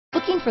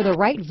Looking for the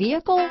right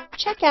vehicle?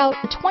 Check out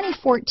the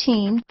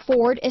 2014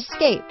 Ford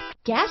Escape.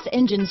 Gas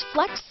engines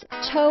flex,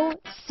 tow,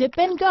 sip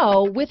and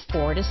go with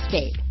Ford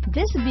Escape.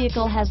 This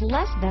vehicle has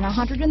less than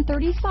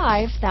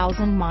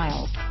 135,000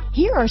 miles.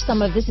 Here are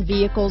some of this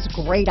vehicle's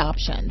great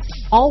options: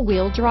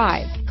 all-wheel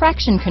drive,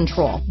 traction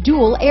control,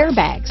 dual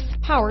airbags,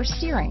 power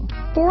steering,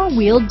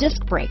 four-wheel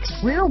disc brakes,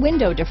 rear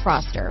window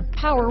defroster,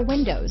 power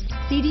windows,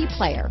 CD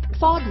player,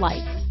 fog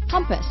lights,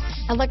 compass,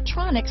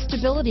 electronic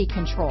stability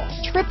control,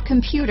 trip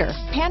computer,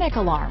 panic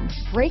alarm,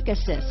 brake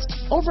assist,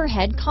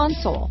 overhead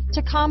console,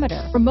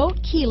 tachometer, remote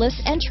keyless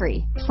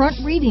entry, front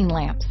reading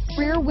lamps,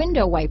 rear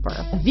window wiper.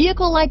 A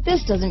vehicle like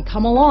this doesn't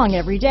come along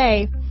every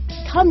day.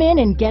 Come in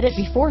and get it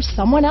before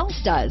someone else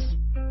does.